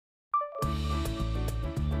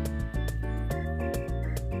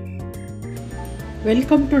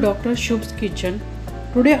Welcome to Dr. Shubh's kitchen.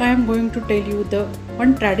 Today I am going to tell you the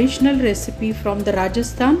one traditional recipe from the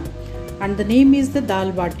Rajasthan, and the name is the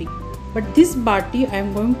Dal Bati. But this bati I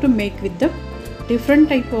am going to make with the different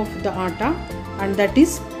type of the atta, and that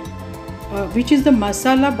is which is the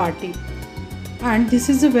Masala bati. And this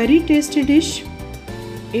is a very tasty dish.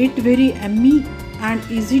 It's very yummy and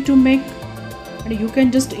easy to make, and you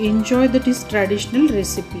can just enjoy this traditional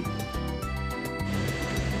recipe.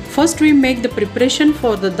 First we make the preparation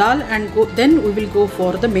for the dal and then we will go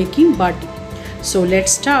for the making bati. So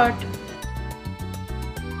let's start.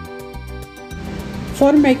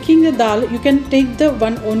 For making the dal, you can take the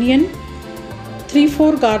 1 onion,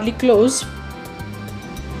 3-4 garlic cloves,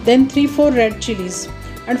 then 3-4 red chilies.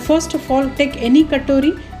 And first of all take any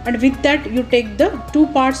katori, and with that you take the 2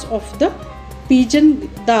 parts of the pigeon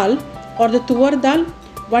dal or the tuvar dal,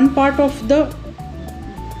 1 part of the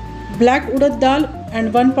black urad dal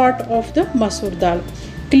and 1 part of the masoor dal.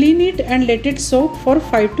 Clean it and let it soak for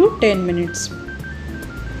 5 to 10 minutes.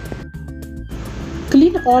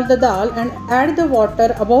 Clean all the dal and add the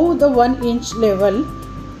water above the 1-inch level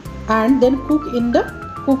and then cook in the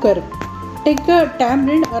cooker. Take a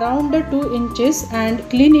tamarind around the 2 inches and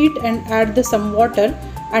clean it and add some water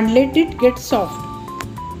and let it get soft.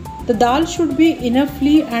 The dal should be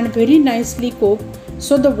enoughly and very nicely cooked,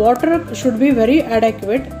 so the water should be very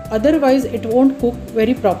adequate, otherwise it won't cook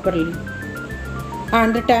very properly.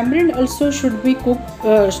 And the tamarind also should be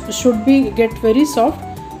get very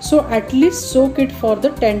soft, so at least soak it for the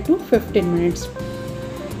 10 to 15 minutes.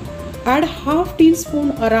 Add half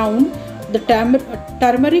teaspoon around the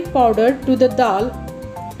turmeric powder to the dal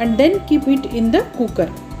and then keep it in the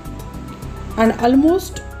cooker and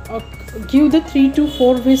almost give the 3 to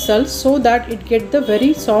 4 whistles so that it get the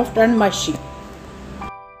very soft and mushy.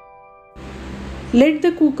 Let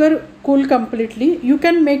the cooker cool completely. You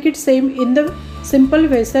can make it same in the simple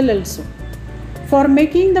vessel also. For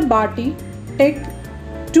making the bati, take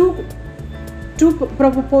two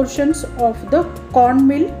proportions of the corn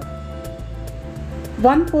meal,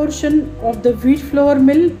 1 portion of the wheat flour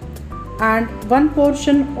meal and 1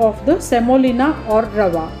 portion of the semolina or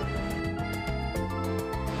rava.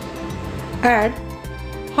 Add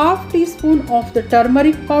half teaspoon of the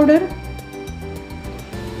turmeric powder,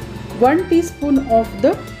 1 teaspoon of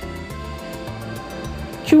the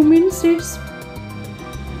cumin seeds,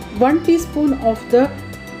 1 teaspoon of the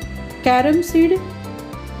carom seed,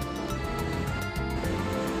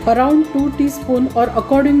 around 2 teaspoon or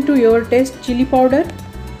according to your taste chili powder,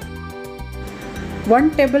 1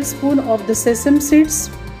 tablespoon of the sesame seeds.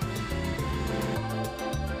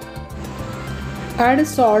 Add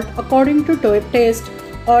salt according to taste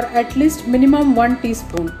or at least minimum 1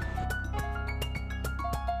 teaspoon.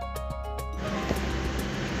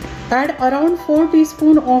 Add around 4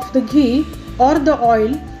 teaspoon of the ghee or the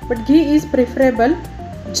oil, but ghee is preferable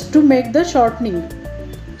to make the shortening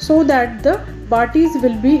so that the batis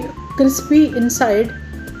will be crispy inside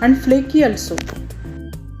and flaky also.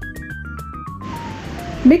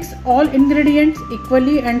 Mix all ingredients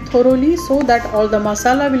equally and thoroughly so that all the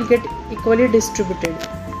masala will get equally distributed.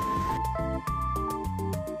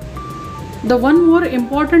 The one more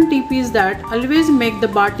important tip is that always make the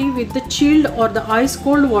bati with the chilled or the ice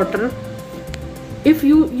cold water. If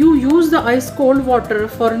you use the ice cold water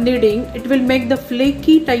for kneading, it will make the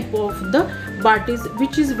flaky type of the batis,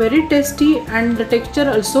 which is very tasty and the texture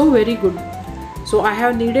also very good. So I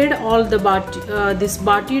have kneaded all the this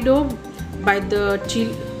bati dough by the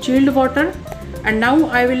chilled water, and now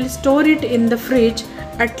I will store it in the fridge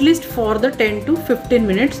at least for the 10 to 15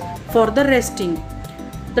 minutes for the resting.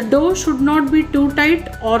 The dough should not be too tight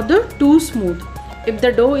or too smooth. If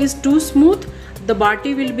the dough is too smooth, the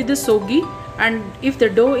bati will be the soggy, and if the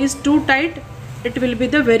dough is too tight, it will be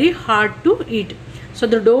the very hard to eat. So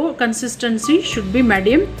the dough consistency should be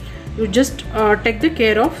medium. You just take the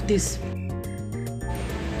care of this.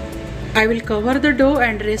 I will cover the dough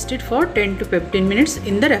and rest it for 10 to 15 minutes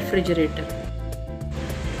in the refrigerator.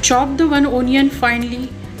 Chop the 1 onion finely,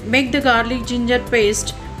 make the garlic ginger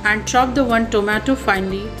paste and chop the 1 tomato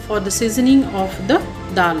finely for the seasoning of the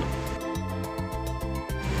dal.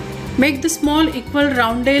 Make the small equal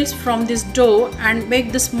roundels from this dough and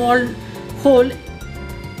make the small hole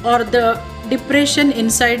or the depression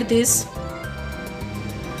inside this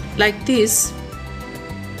like this.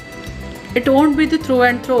 It won't be the through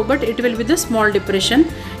and through, but it will be the small depression.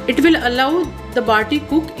 It will allow the bati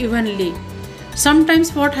cook evenly.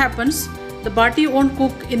 Sometimes what happens, the bati won't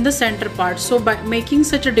cook in the center part, so by making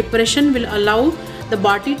such a depression will allow the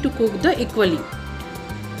bati to cook equally.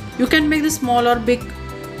 You can make the small or big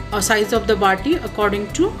size of the bati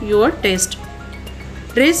according to your taste.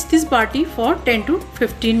 Rest this bati for 10 to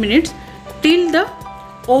 15 minutes till the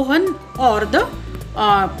oven or the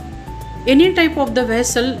any type of the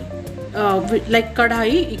vessel like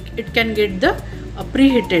kadhai, it can get the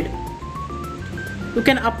preheated. You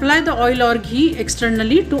can apply the oil or ghee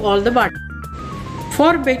externally to all the bati.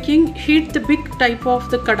 For baking, heat the big type of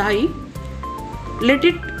the kadhai. Let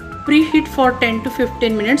it preheat for 10 to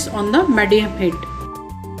 15 minutes on the medium heat.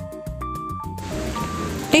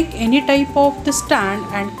 Take any type of the stand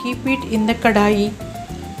and keep it in the kadhai.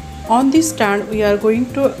 On this stand, we are going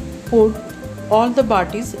to put all the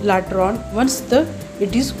batis later on once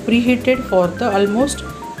it is preheated for the almost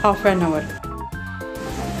half an hour.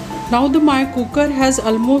 Now my cooker has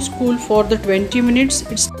almost cooled for the 20 minutes.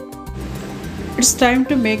 It's time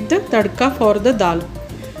to make the tadka for the dal.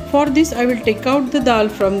 For this, I will take out the dal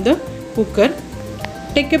from the cooker.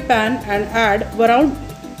 Take a pan and add around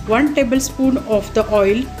 1 tablespoon of the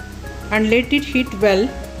oil and let it heat well.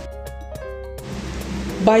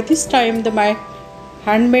 By this time, my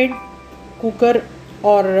handmade cooker,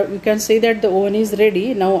 or you can say that the oven, is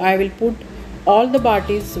ready. Now I will put all the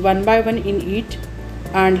batis one by one in it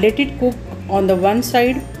and let it cook on the one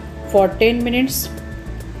side for 10 minutes.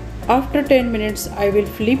 After 10 minutes, I will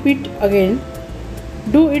flip it again.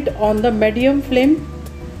 Do it on the medium flame.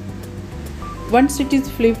 Once it is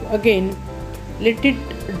flipped again, let it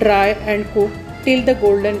dry and cook till the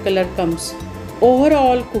golden color comes.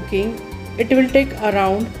 Overall cooking, it will take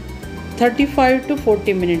around 35 to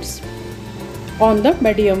 40 minutes on the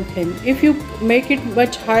medium flame. If you make it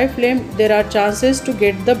much high flame, there are chances to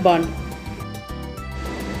get the burn.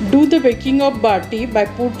 Do the baking of bati by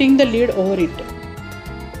putting the lid over it.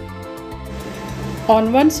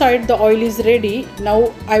 On one side the oil is ready.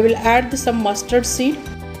 Now I will add some mustard seed,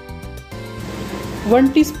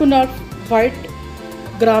 1 teaspoon of white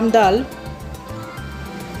gram dal,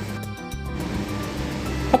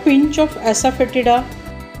 a pinch of asafoetida,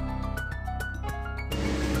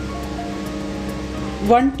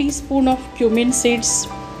 1 teaspoon of cumin seeds,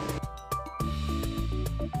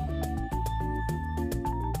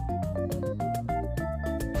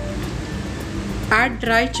 add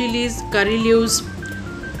dry chilies, curry leaves,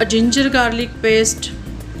 a ginger garlic paste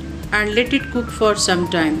and let it cook for some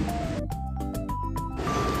time.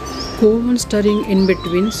 Go on stirring in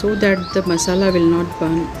between so that the masala will not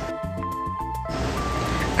burn.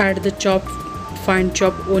 Add the fine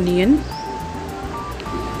chopped onion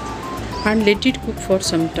and let it cook for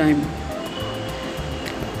some time.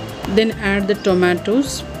 Then add the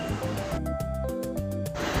tomatoes.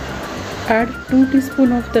 Add 2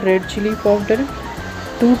 teaspoons of the red chili powder,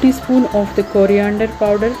 2 teaspoons of the coriander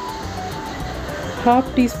powder,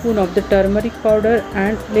 half teaspoon of the turmeric powder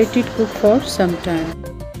and let it cook for some time.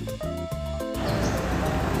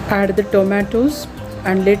 Add the tomatoes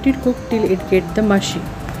and let it cook till it gets the mushy.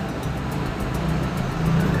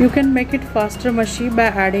 You can make it faster mushy by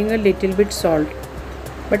adding a little bit salt,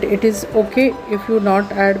 but it is okay if you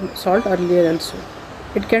not add salt earlier also.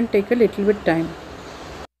 It can take a little bit time.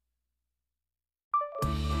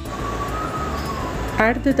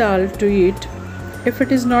 Add the dal to it. If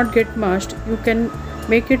it is not get mushed, you can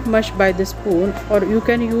make it mush by the spoon, or you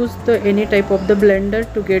can use any type of the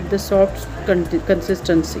blender to get the soft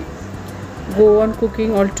consistency. Go on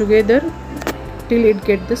cooking all together till it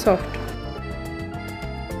get the soft.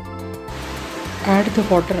 Add the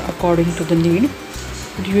water according to the need.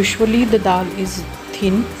 But usually the dal is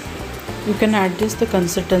thin. You can adjust the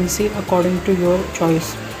consistency according to your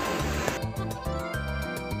choice.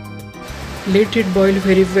 Let it boil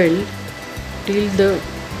very well till the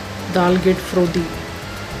dal get frothy.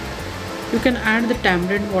 You can add the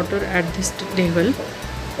tamarind water at this level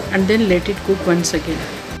and then let it cook once again.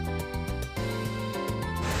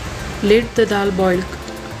 Let the dal boil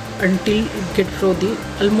until it get frothy,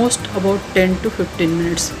 almost about 10 to 15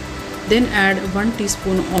 minutes. Then add 1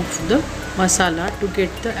 teaspoon of the masala to get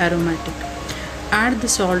the aromatic. Add the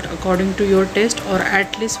salt according to your taste, or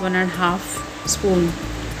at least 1.5 spoon.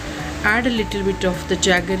 Add a little bit of the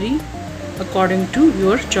jaggery according to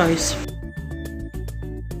your choice.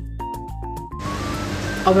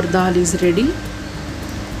 Our dal is ready.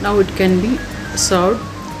 Now it can be served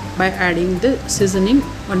by adding the seasoning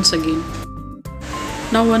once again.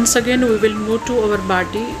 Now once again we will move to our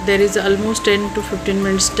bati. There is almost 10 to 15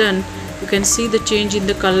 minutes done. You can see the change in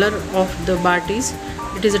the color of the batis.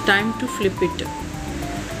 It is a time to flip it.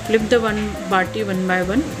 Flip the one bati one by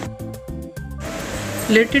one.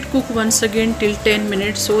 Let it cook once again till 10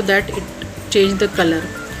 minutes so that it change the color.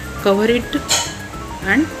 Cover it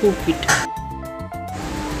and cook it.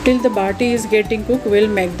 Till the bati is getting cooked, we will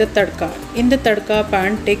make the tadka. In the tadka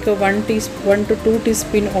pan, take a 1 to 2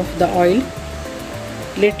 teaspoons of the oil.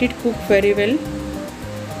 Let it cook very well.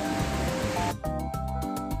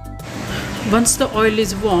 Once the oil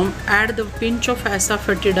is warm, add the pinch of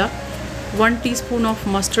asafoetida, 1 teaspoon of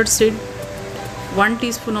mustard seed, 1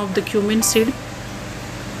 teaspoon of the cumin seed,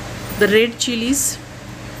 the red chilies,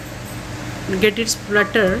 get it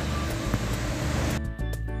splutter.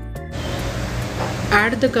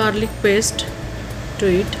 Add the garlic paste to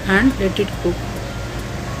it and let it cook.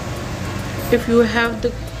 If you have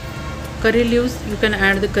the curry leaves, you can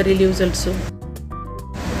add the curry leaves also.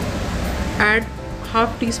 Add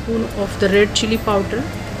half teaspoon of the red chili powder.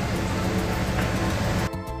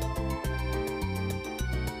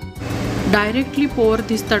 Directly pour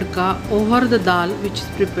this tadka over the dal which is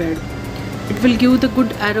prepared. It will give the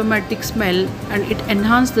good aromatic smell and it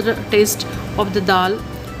enhances the taste of the dal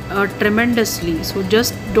tremendously. So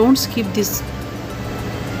just don't skip this.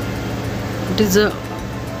 It is a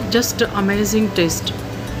just amazing taste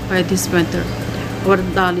by this method. Our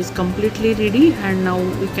dal is completely ready and now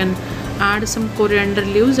we can add some coriander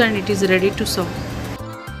leaves and it is ready to serve.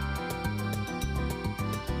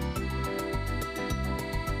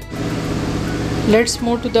 Let's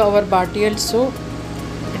move to our bati also.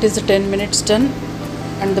 It is 10 minutes done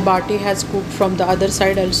and the bati has cooked from the other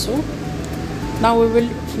side also. Now we will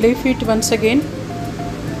flip it once again.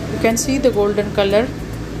 You can see the golden color.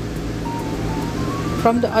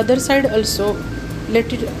 From the other side also,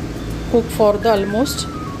 let it cook for the almost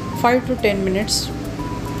 5 to 10 minutes.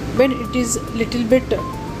 When it is little bit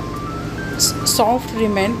soft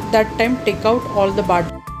remain, that time take out all the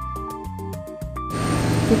bati.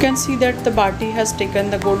 You can see that the bati has taken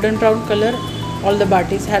the golden brown color. All the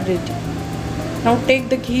batis are ready. Now take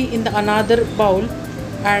the ghee in the another bowl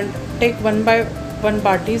and take one by one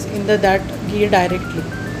batis in that ghee directly.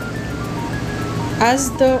 As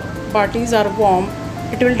the batis are warm,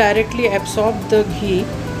 it will directly absorb the ghee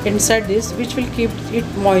inside this, which will keep it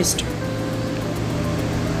moist.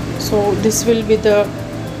 So this will be the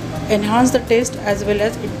enhance the taste as well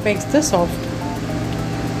as it makes the soft.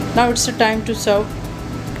 Now it's the time to serve.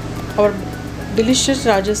 Our delicious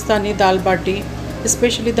Rajasthani Dal Bati,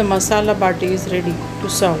 especially the Masala Bati, is ready to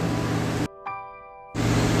serve.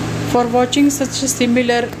 For watching such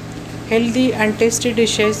similar healthy and tasty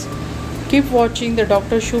dishes, keep watching the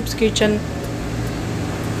Drshubhskitchen Kitchen.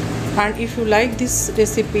 And if you like this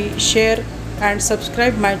recipe, share and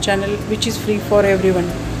subscribe my channel, which is free for everyone.